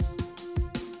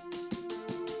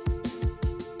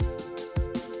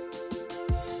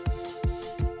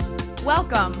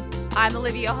Welcome. I'm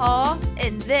Olivia Hall,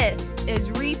 and this is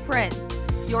Reprint,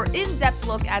 your in-depth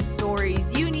look at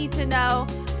stories you need to know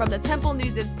from the Temple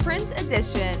News' print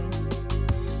edition.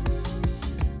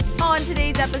 On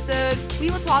today's episode, we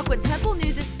will talk with Temple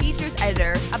News' features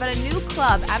editor about a new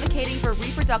club advocating for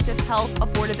reproductive health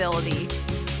affordability.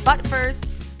 But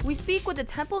first, we speak with the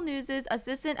Temple News'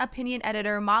 assistant opinion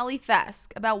editor, Molly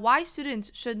Fiske, about why students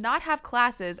should not have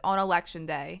classes on Election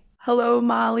Day. Hello,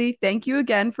 Molly. Thank you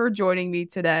again for joining me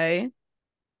today.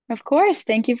 Of course.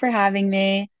 Thank you for having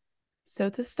me. So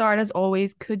to start, as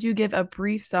always, could you give a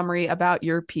brief summary about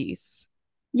your piece?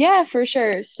 Yeah, for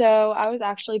sure. So I was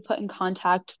actually put in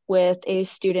contact with a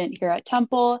student here at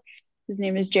Temple. His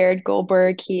name is Jared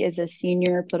Goldberg. He is a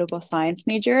senior political science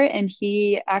major, and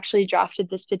he actually drafted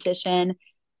this petition.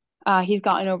 He's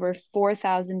gotten over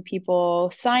 4,000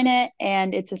 people sign it,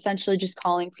 and it's essentially just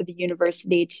calling for the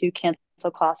university to cancel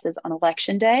classes on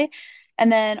election day,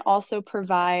 and then also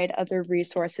provide other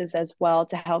resources as well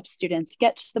to help students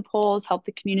get to the polls, help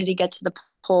the community get to the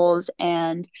polls,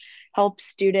 and help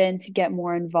students get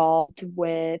more involved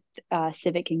with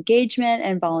civic engagement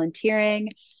and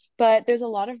volunteering. But there's a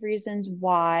lot of reasons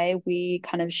why we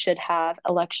kind of should have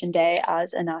Election Day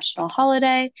as a national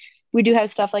holiday. We do have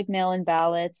stuff like mail-in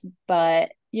ballots,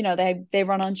 but they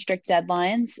run on strict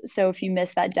deadlines. So if you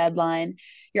miss that deadline,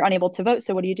 you're unable to vote.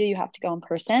 So what do? You have to go in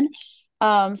person.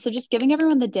 So just giving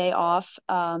everyone the day off,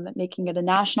 making it a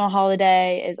national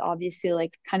holiday is obviously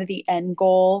like kind of the end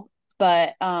goal.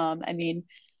 But I mean,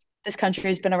 this country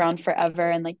has been around forever,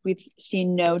 and like we've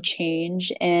seen no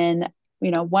change in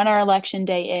when our election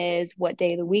day is, what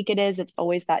day of the week it is. It's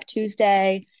always that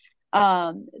Tuesday.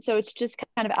 So it's just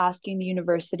kind of asking the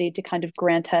university to kind of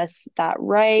grant us that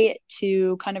right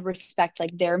to kind of respect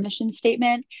like their mission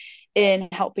statement in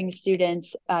helping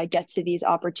students get to these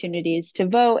opportunities to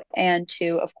vote and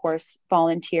to, of course,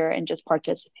 volunteer and just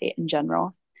participate in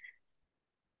general.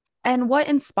 And what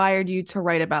inspired you to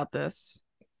write about this?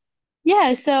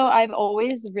 Yeah, so I've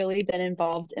always really been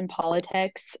involved in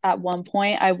politics. At one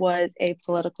point, I was a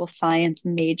political science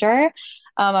major.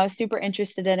 I was super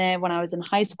interested in it when I was in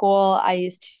high school. I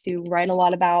used to write a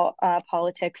lot about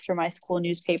politics for my school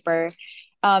newspaper.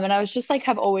 And I was just like,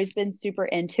 have always been super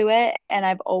into it. And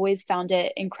I've always found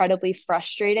it incredibly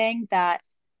frustrating that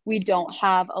we don't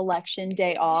have election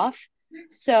day off.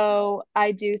 So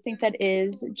I do think that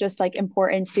is just like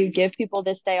important to give people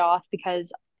this day off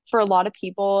because for a lot of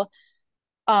people,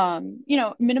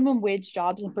 minimum wage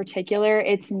jobs in particular,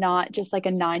 it's not just like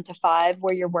a 9 to 5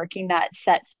 where you're working that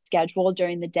set schedule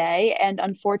during the day. And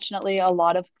unfortunately, a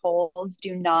lot of polls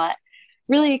do not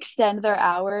really extend their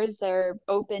hours. They're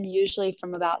open usually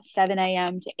from about 7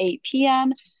 a.m. to 8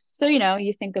 p.m. So,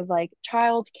 you think of like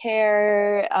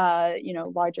childcare,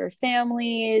 larger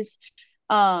families,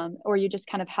 or you just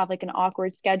kind of have like an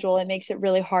awkward schedule. It makes it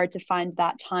really hard to find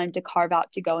that time to carve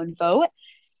out to go and vote.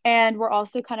 And we're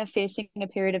also kind of facing a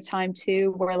period of time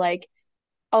too where like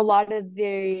a lot of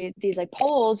these like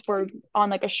polls were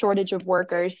on like a shortage of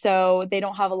workers. So they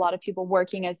don't have a lot of people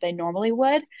working as they normally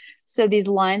would. So these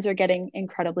lines are getting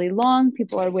incredibly long.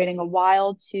 People are waiting a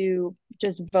while to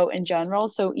just vote in general.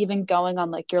 So even going on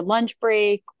like your lunch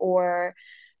break or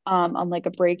on like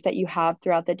a break that you have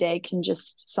throughout the day can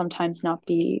just sometimes not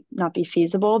be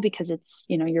feasible because it's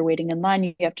you're waiting in line,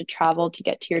 you have to travel to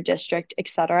get to your district,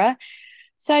 etc.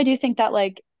 So I do think that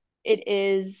like it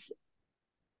is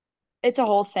it's a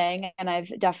whole thing, and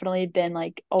I've definitely been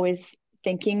like always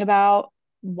thinking about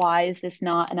why is this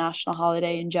not a national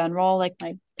holiday in general? Like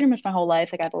my pretty much my whole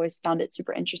life, like I've always found it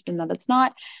super interesting that it's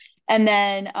not. And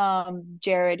then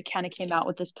Jared kind of came out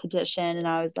with this petition and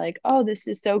I was like, "Oh, this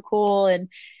is so cool." And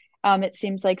it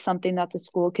seems like something that the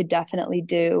school could definitely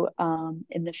do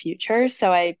in the future.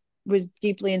 So I was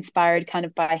deeply inspired kind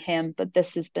of by him, but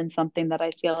this has been something that I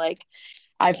feel like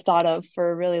I've thought of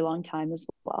for a really long time as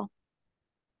well.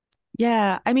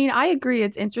 Yeah, I mean, I agree.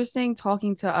 It's interesting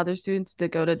talking to other students that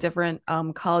go to different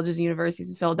colleges and universities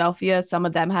in Philadelphia. Some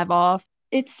of them have off.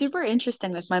 It's super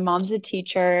interesting. Like my mom's a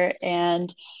teacher,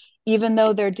 and even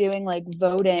though they're doing like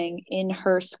voting in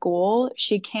her school,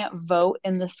 she can't vote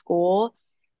in the school.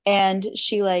 And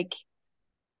she like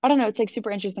I don't know, it's like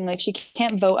super interesting. Like she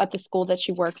can't vote at the school that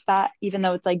she works at, even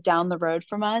though it's like down the road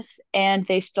from us, and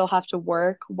they still have to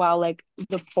work while like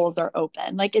the polls are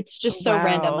open. Like it's Oh, just so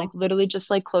random, like wow. literally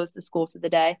just like close the school for the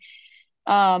day.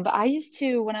 But I used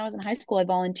to, when I was in high school, I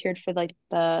volunteered for like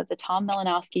the Tom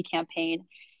Malinowski campaign.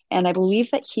 And I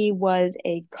believe that he was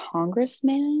a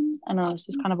congressman. I don't know, this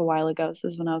was kind of a while ago. So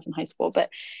this was when I was in high school, but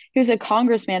he was a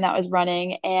congressman that was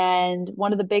running. And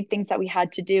one of the big things that we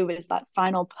had to do was that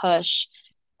final push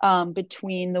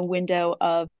between the window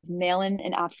of mail-in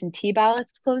and absentee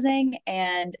ballots closing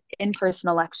and in-person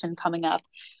election coming up,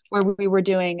 where we were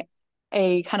doing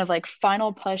a kind of like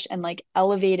final push and like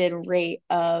elevated rate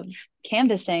of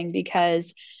canvassing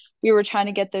because we were trying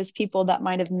to get those people that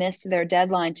might have missed their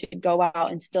deadline to go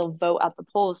out and still vote at the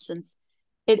polls, since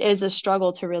it is a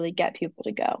struggle to really get people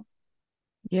to go.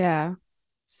 Yeah.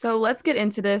 So let's get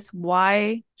into this.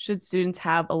 Why should students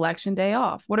have election day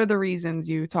off? What are the reasons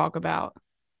you talk about?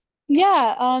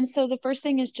 Yeah, so the first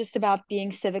thing is just about being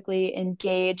civically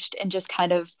engaged and just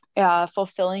kind of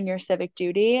fulfilling your civic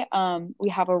duty. We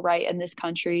have a right in this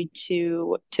country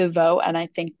to vote, and I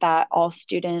think that all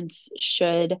students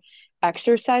should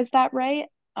exercise that right.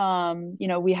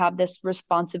 We have this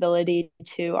responsibility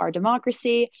to our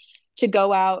democracy to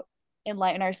go out,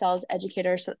 enlighten ourselves,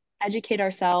 educate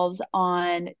ourselves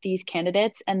on these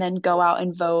candidates, and then go out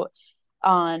and vote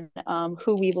on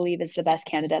who we believe is the best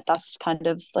candidate. That's kind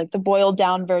of like the boiled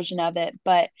down version of it,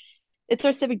 but it's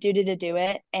our civic duty to do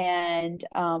it. And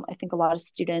I think a lot of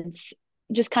students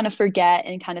just kind of forget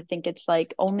and kind of think it's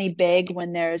like only big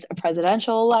when there's a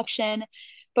presidential election.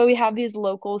 But we have these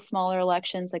local, smaller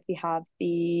elections, like we have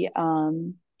the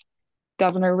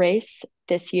governor race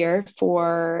this year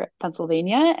for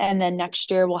Pennsylvania. And then next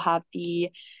year we'll have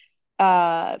the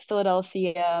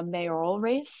Philadelphia mayoral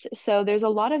race. So there's a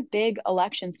lot of big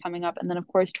elections coming up. And then, of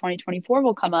course, 2024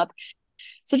 will come up.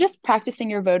 So just practicing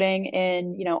your voting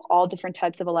in, all different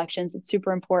types of elections, it's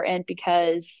super important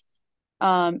because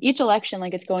each election,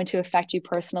 like it's going to affect you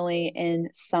personally in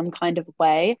some kind of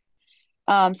way.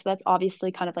 So that's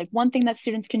obviously kind of like one thing that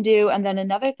students can do. And then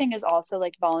another thing is also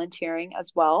like volunteering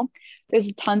as well.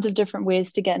 There's tons of different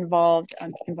ways to get involved.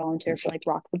 You can volunteer for like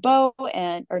Rock the Boat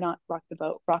and, or not Rock the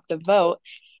Boat, Rock the Vote.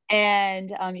 And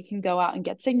you can go out and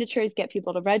get signatures, get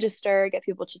people to register, get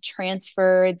people to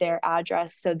transfer their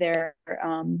address. So their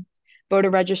voter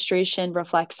registration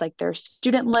reflects like their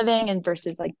student living and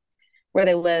versus like where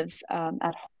they live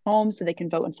at home so they can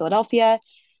vote in Philadelphia.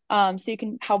 So you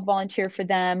can help volunteer for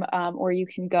them, or you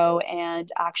can go and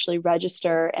actually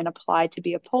register and apply to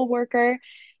be a poll worker.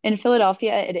 In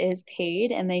Philadelphia, it is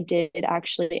paid, and they did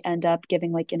actually end up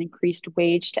giving like an increased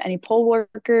wage to any poll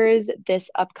workers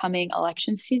this upcoming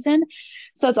election season.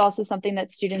 So that's also something that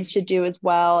students should do as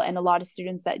well. And a lot of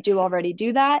students that do already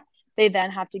do that, they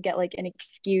then have to get like an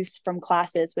excuse from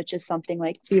classes, which is something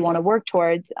like we want to work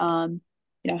towards.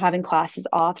 Having classes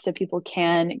off so people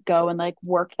can go and like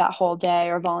work that whole day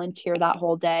or volunteer that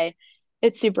whole day.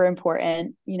 It's super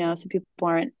important, so people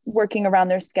aren't working around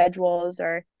their schedules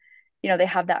or, they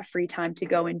have that free time to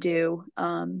go and do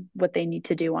what they need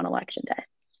to do on election day.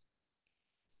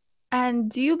 And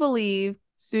do you believe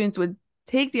students would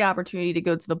take the opportunity to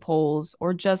go to the polls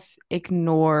or just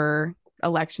ignore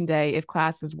election day if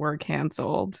classes were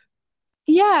canceled?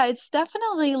 Yeah, it's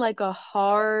definitely like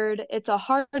it's a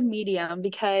hard medium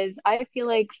because I feel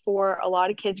like for a lot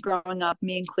of kids growing up,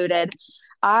 me included,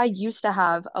 I used to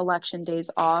have election days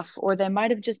off, or they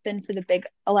might have just been for the big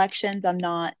elections. I'm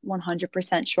not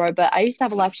 100% sure, but I used to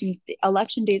have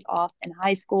election days off in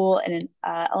high school and in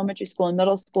elementary school and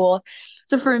middle school.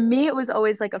 So for me, it was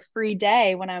always like a free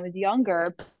day when I was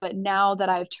younger. But now that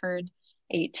I've turned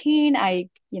 18, I,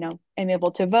 am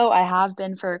able to vote. I have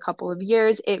been for a couple of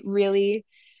years. It really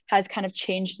has kind of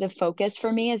changed the focus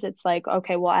for me as it's like,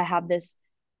 okay, well, I have this,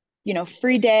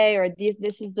 free day, or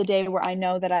this is the day where I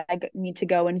know that I need to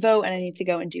go and vote and I need to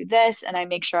go and do this. And I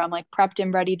make sure I'm like prepped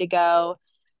and ready to go.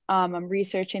 I'm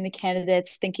researching the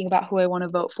candidates, thinking about who I want to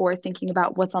vote for, thinking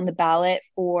about what's on the ballot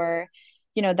for,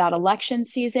 that election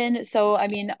season. So, I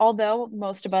mean, although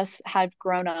most of us have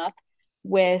grown up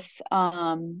with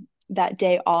that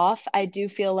day off, I do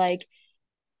feel like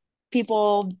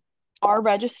people are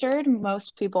registered,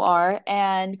 most people are,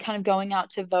 and kind of going out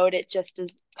to vote, it just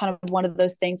is kind of one of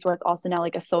those things where it's also now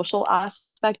like a social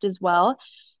aspect as well.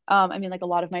 I mean, like a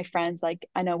lot of my friends, like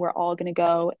I know we're all going to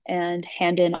go and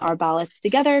hand in our ballots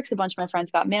together because a bunch of my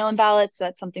friends got mail in ballots. So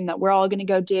that's something that we're all going to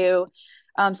go do.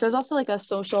 So there's also like a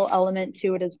social element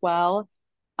to it as well,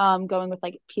 going with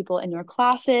like people in your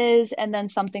classes. And then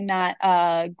something that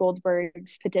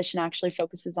Goldberg's petition actually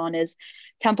focuses on is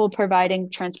Temple providing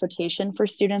transportation for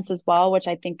students as well, which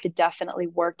I think could definitely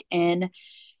work in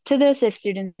to this. If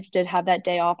students did have that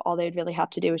day off, all they'd really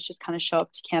have to do is just kind of show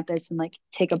up to campus and like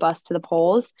take a bus to the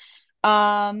polls.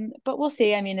 But we'll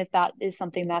see. I mean, if that is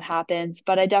something that happens,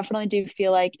 but I definitely do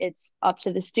feel like it's up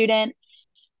to the student.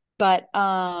 But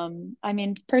I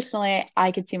mean, personally,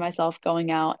 I could see myself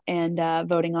going out and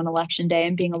voting on election day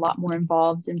and being a lot more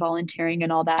involved in volunteering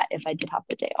and all that if I did have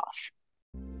the day off.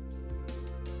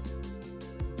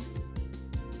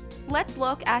 Let's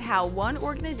look at how one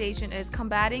organization is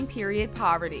combating period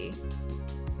poverty.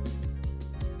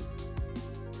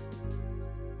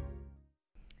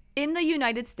 In the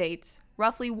United States,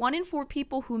 roughly 1 in 4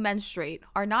 people who menstruate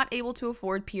are not able to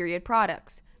afford period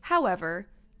products. However,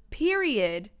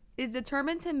 Period is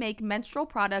determined to make menstrual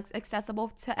products accessible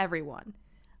to everyone.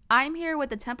 I'm here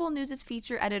with the Temple News'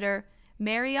 feature editor,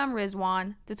 Mariyum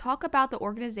Rizwan, to talk about the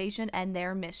organization and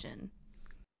their mission.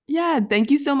 Yeah,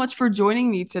 thank you so much for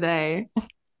joining me today.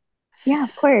 Yeah,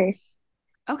 of course.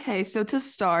 Okay, so to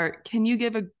start, can you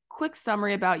give a quick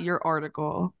summary about your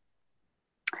article?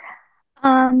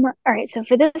 All right, so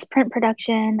for this print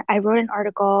production, I wrote an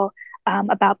article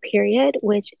about Period,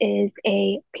 which is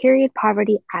a period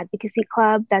poverty advocacy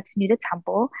club that's new to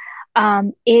Temple.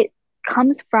 It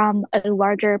comes from a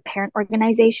larger parent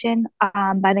organization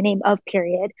by the name of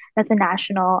Period. That's a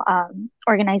national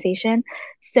organization.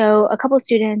 So a couple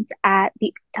students at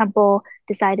the Temple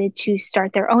decided to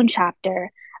start their own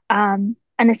chapter. And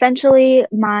essentially,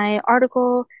 my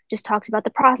article just talked about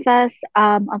the process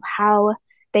of how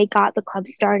they got the club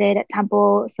started at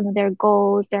Temple, some of their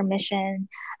goals, their mission,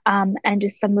 and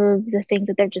just some of the things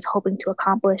that they're just hoping to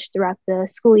accomplish throughout the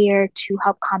school year to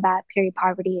help combat period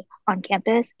poverty on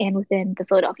campus and within the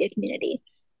Philadelphia community.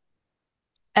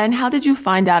 And how did you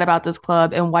find out about this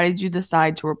club and why did you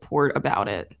decide to report about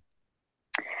it?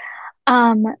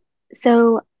 Um,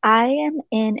 so I am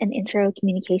in an intro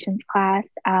communications class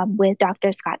with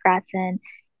Dr. Scott Gratson,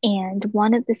 and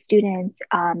one of the students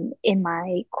in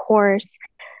my course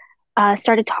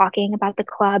started talking about the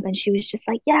club, and she was just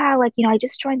like, yeah, like, I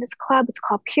just joined this club, it's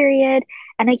called Period.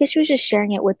 And I guess she was just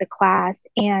sharing it with the class.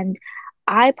 And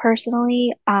I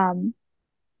personally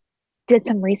did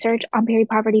some research on period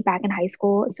poverty back in high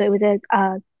school, so it was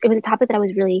a topic that I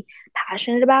was really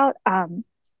passionate about. And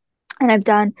I've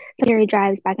done some period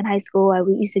drives back in high school. I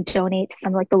used to donate to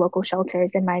some of like the local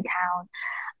shelters in my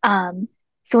town.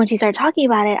 So when she started talking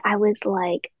about it, I was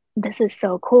like, this is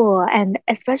so cool. And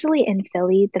especially in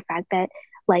Philly, the fact that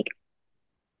like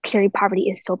period poverty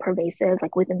is so pervasive,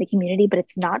 like within the community, but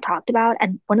it's not talked about.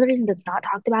 And one of the reasons it's not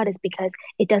talked about is because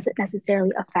it doesn't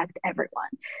necessarily affect everyone.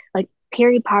 Like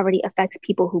period poverty affects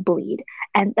people who bleed.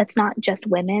 And that's not just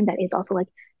women, that is also like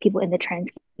people in the trans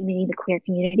community, the queer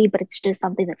community, but it's just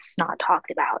something that's not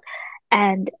talked about.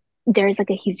 And there's like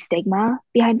a huge stigma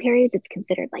behind periods. It's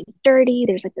considered like dirty.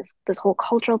 There's like this whole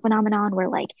cultural phenomenon where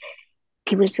like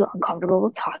people just feel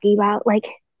uncomfortable talking about like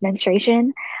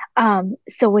menstruation.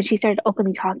 So when she started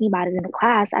openly talking about it in the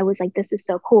class, I was like, this is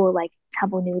so cool. Like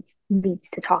Temple needs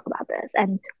to talk about this,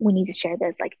 and we need to share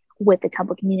this like with the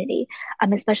Temple community.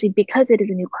 Especially because it is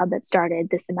a new club that started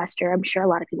this semester. I'm sure a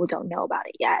lot of people don't know about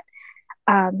it yet.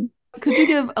 Um, Could you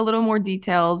give a little more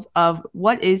details of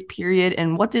what is Period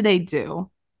and what do they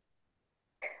do?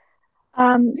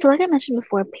 so like I mentioned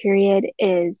before, Period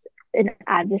is an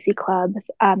advocacy club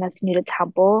that's new to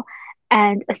Temple.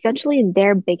 And essentially,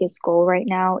 their biggest goal right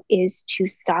now is to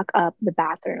stock up the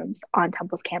bathrooms on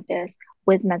Temple's campus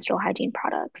with menstrual hygiene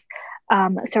products.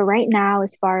 So right now,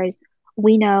 as far as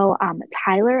we know,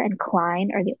 Tyler and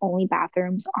Klein are the only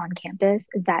bathrooms on campus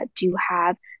that do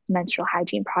have menstrual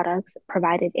hygiene products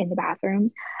provided in the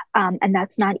bathrooms. And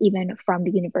that's not even from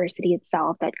the university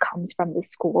itself, that comes from the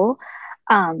school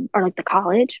or like the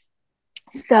college.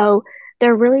 So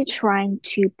they're really trying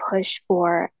to push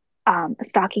for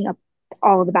stocking up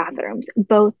all of the bathrooms,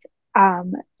 both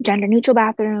gender neutral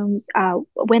bathrooms,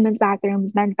 women's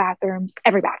bathrooms, men's bathrooms,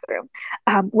 every bathroom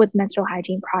with menstrual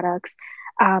hygiene products.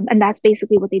 And that's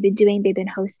basically what they've been doing. They've been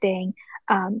hosting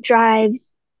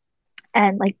drives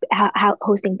and like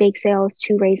hosting bake sales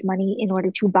to raise money in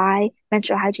order to buy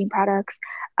menstrual hygiene products.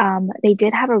 They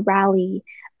did have a rally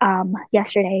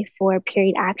yesterday for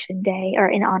Period Action Day, or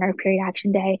in honor of Period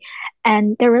Action Day,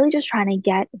 and they're really just trying to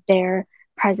get their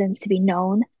presence to be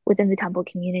known within the Temple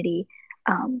community.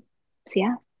 So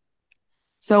yeah.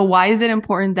 So why is it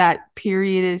important that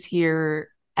Period is here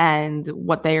and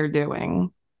what they are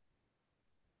doing?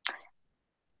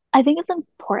 I think it's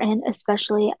important,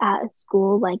 especially at a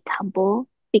school like Temple,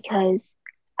 because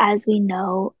as we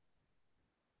know,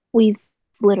 we've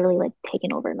literally like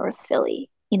taken over North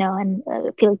Philly, and I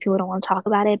feel like people don't want to talk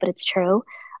about it, but it's true.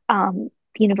 The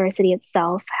university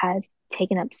itself has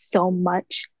taken up so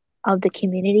much of the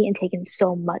community and taken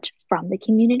so much from the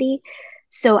community.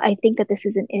 So I think that this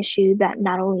is an issue that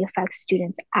not only affects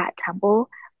students at Temple,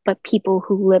 but people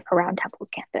who live around Temple's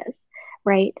campus,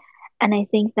 right? And I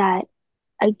think that,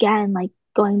 again, like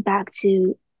going back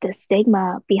to the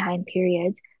stigma behind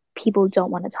periods, people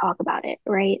don't want to talk about it,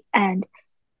 right? And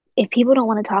if people don't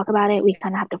want to talk about it, we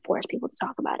kind of have to force people to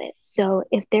talk about it. So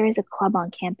if there is a club on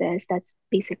campus that's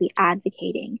basically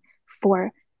advocating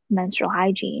for menstrual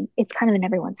hygiene, it's kind of in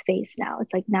everyone's face now.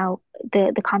 It's like now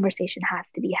the conversation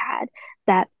has to be had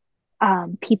that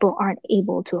people aren't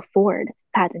able to afford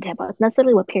pads and tampons. And that's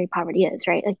literally what period poverty is,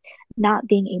 right? Like not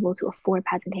being able to afford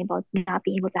pads and tampons, not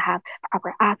being able to have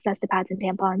proper access to pads and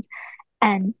tampons.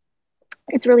 And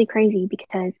it's really crazy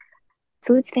because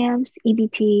food stamps,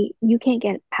 EBT, you can't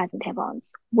get pads and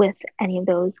tampons with any of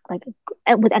those, like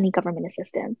with any government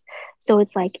assistance. So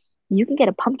it's like you can get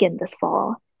a pumpkin this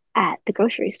fall at the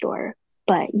grocery store,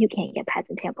 but you can't get pads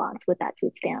and tampons with that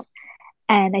food stamp.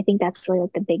 And I think that's really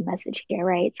like the big message here,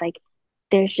 right? It's like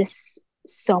there's just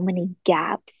so many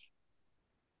gaps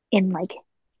in like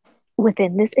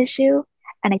within this issue.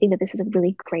 And I think that this is a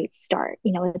really great start.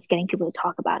 You know, it's getting people to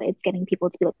talk about it. It's getting people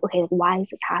to be like, okay, like, why is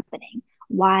this happening?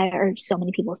 Why are so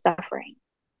many people suffering?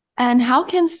 And how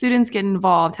can students get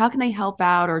involved? How can they help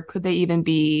out, or could they even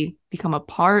become a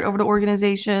part of the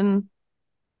organization?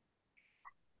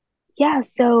 Yeah,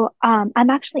 so I'm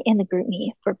actually in the group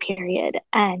me for period,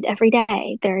 and every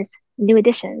day there's new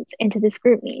additions into this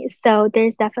group me. So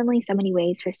there's definitely so many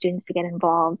ways for students to get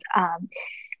involved.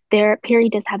 Their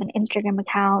period does have an Instagram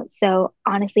account. So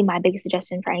honestly, my biggest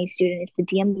suggestion for any student is to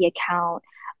DM the account,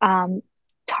 um,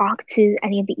 talk to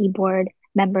any of the e-board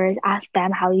members, ask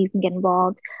them how you can get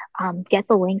involved, get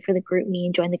the link for the group me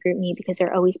and join the group me because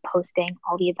they're always posting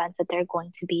all the events that they're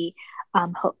going to be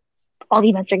all the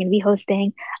events they're going to be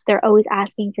hosting. They're always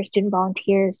asking for student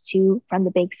volunteers to run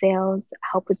the bake sales,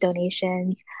 help with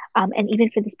donations. And even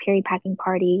for this period packing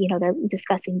party, you know, they're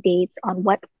discussing dates on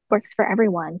what works for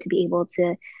everyone to be able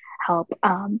to help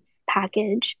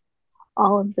package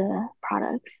all of the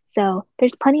products. So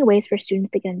there's plenty of ways for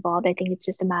students to get involved. I think it's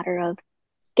just a matter of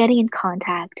getting in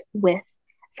contact with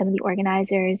some of the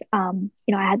organizers. You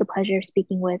know, I had the pleasure of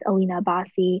speaking with Alina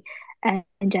Abbasi and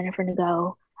Jennifer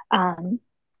Nago.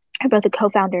 Are both the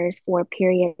co-founders for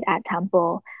Period at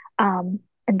Temple. And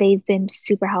they've been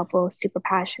super helpful, super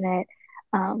passionate.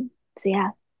 So yeah.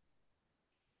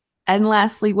 And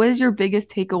lastly, what is your biggest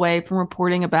takeaway from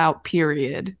reporting about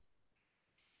period?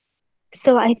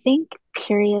 So I think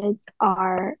periods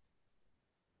are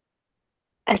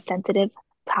a sensitive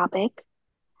topic.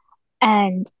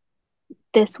 And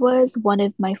this was one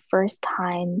of my first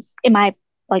times in my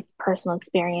like personal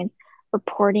experience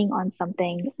reporting on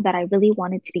something that I really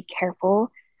wanted to be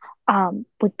careful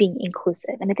with being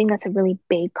inclusive. And I think that's a really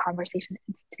big conversation that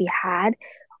needs to be had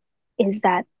is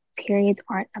that periods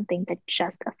aren't something that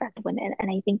just affect women. And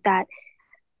I think that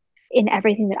in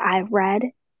everything that I've read,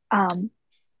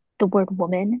 the word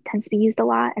woman tends to be used a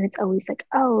lot. And it's always like,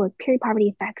 oh, period poverty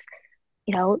affects,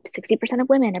 you know, 60% of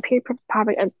women or period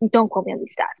poverty. Don't quote me on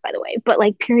these stats, by the way, but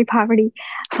like period poverty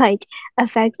like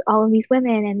affects all of these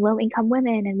women and low income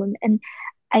women and women. And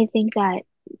I think that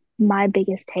my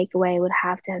biggest takeaway would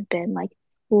have to have been like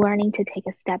learning to take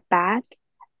a step back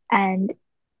and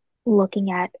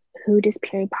looking at who does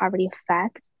period poverty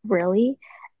affect really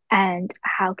and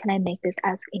how can I make this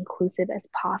as inclusive as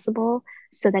possible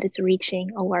so that it's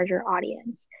reaching a larger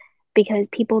audience because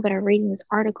people that are reading this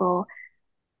article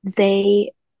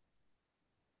they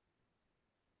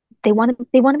they want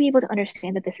to be able to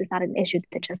understand that this is not an issue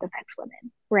that just affects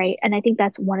women, right? And I think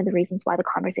that's one of the reasons why the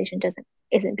conversation doesn't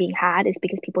isn't being had is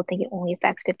because people think it only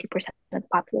affects 50% of the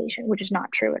population, which is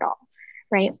not true at all,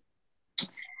 right?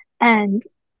 And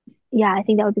yeah, I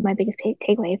think that would be my biggest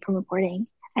takeaway from reporting.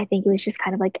 I think it was just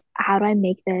kind of like, how do I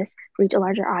make this reach a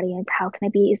larger audience? How can I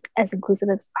be as inclusive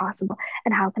as possible?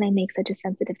 And how can I make such a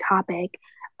sensitive topic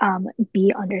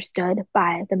be understood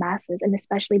by the masses and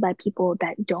especially by people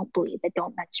that don't bleed, that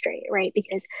don't menstruate, right?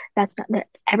 Because that's not that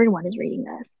everyone is reading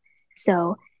this.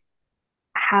 So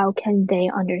how can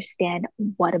they understand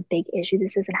what a big issue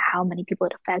this is and how many people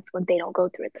it affects when they don't go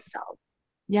through it themselves?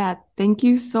 Yeah, thank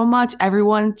you so much,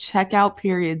 everyone. Check out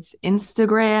Period's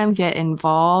Instagram, get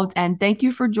involved, and thank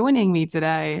you for joining me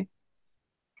today.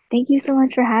 Thank you so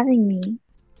much for having me.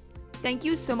 Thank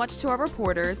you so much to our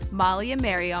reporters, Molly and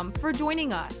Mariyum, for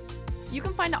joining us. You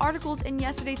can find the articles in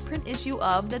yesterday's print issue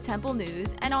of the Temple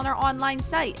News and on our online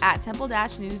site at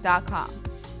temple-news.com.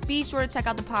 Be sure to check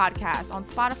out the podcast on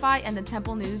Spotify and the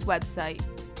Temple News website.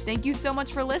 Thank you so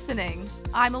much for listening.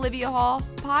 I'm Olivia Hall,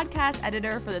 podcast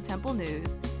editor for the Temple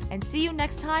News, and see you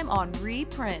next time on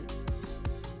Reprint.